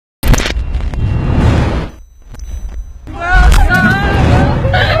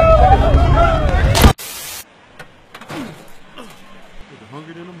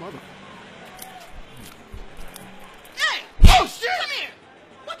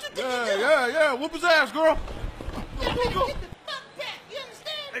What did you do? Yeah. Whoop his ass, girl. You better get the fuck back. You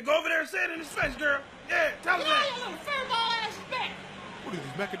understand? Hey, go over there and say it in his face, girl. Yeah, tell him Get all that. your little furball asses back. What is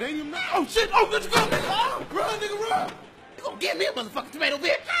this, macadamia nut? Oh, shit. Oh, let's go, nigga. Oh, run, nigga, run. You gonna give me a motherfucking tomato,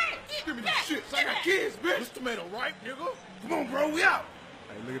 bitch? Hey, Give me this shit. I got kids, bitch. This tomato, right, nigga? Come on, bro. We out.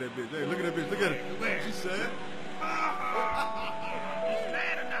 Hey, look at that bitch. Hey, look at that bitch. Look at her. Where? She said.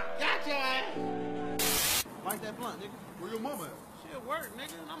 Mad or not? Got your ass. Light that blunt, nigga. Where your mama at? She at work,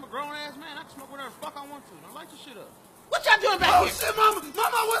 nigga. I'm a grown ass man. I can smoke whatever the fuck I want to. Don't light your shit up. What y'all doing back Oh, here? shit, mama.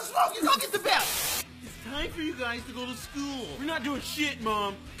 Mama, I wasn't smoking. Go get the belt. It's time for you guys to go to school. We're not doing shit,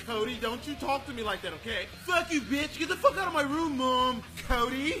 Mom. Cody, don't you talk to me like that, okay? Fuck you, bitch. Get the fuck out of my room, Mom.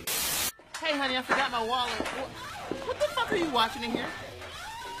 Cody. Hey, honey, I forgot my wallet. What the fuck are you watching in here?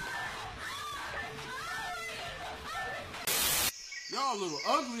 Y'all little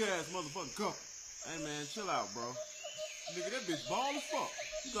ugly ass motherfucking couple. Hey, man, chill out, bro. Nigga, that bitch bald as fuck.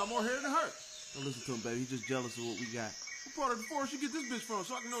 You got more hair than her. Don't listen to him, baby. He's just jealous of what we got. What part of the forest you get this bitch from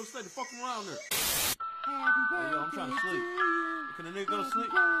so I can know to stay the fuck around there? Hey, yo, I'm trying to sleep. Can a nigga go to sleep?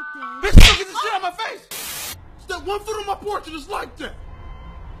 Bitch, you get this shit out my face! Step 1 foot on my porch and it's like that.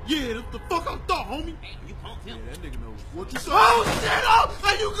 Yeah, that's the fuck I thought, homie. You punked him. Yeah, that nigga knows what you said. Oh, shit! Oh,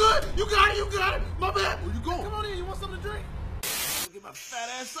 are you good? You got it. My bad. Where you going? Come on in. You want something to drink? Get my fat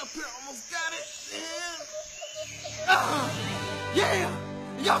ass up here. Almost got it. Yeah!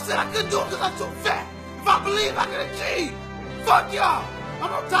 Y'all said I couldn't do it because I'm too fat. If I believe I can achieve, fuck y'all. I'm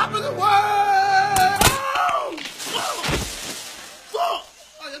on top of the world. Oh! Fuck!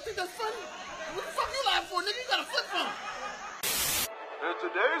 Oh, you think that's funny? What the fuck you laughing for, nigga? You got a flip phone. And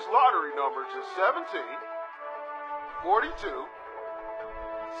today's lottery numbers is 17, 42,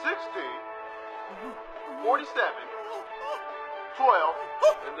 16, 47, 12,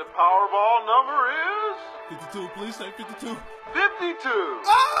 and the Powerball number is 52. Please say 52. 52.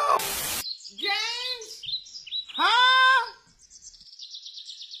 Oh! James? Huh?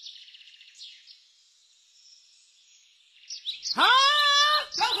 Huh?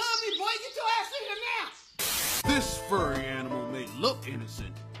 Don't hurt me, boy. Get your ass in here now. This furry animal may look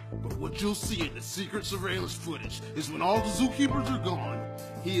innocent, but what you'll see in the secret surveillance footage is when all the zookeepers are gone,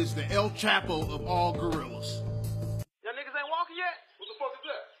 he is the El Chapo of all gorillas. Y'all niggas ain't walking yet? What the fuck is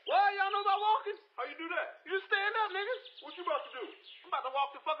that? Well, y'all know about walking? How you do that? You just stand up, niggas. What you about to do? I'm about to walk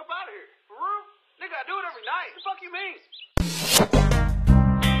the fuck up out of here. For real? Nigga, I do it every night. What the fuck you mean?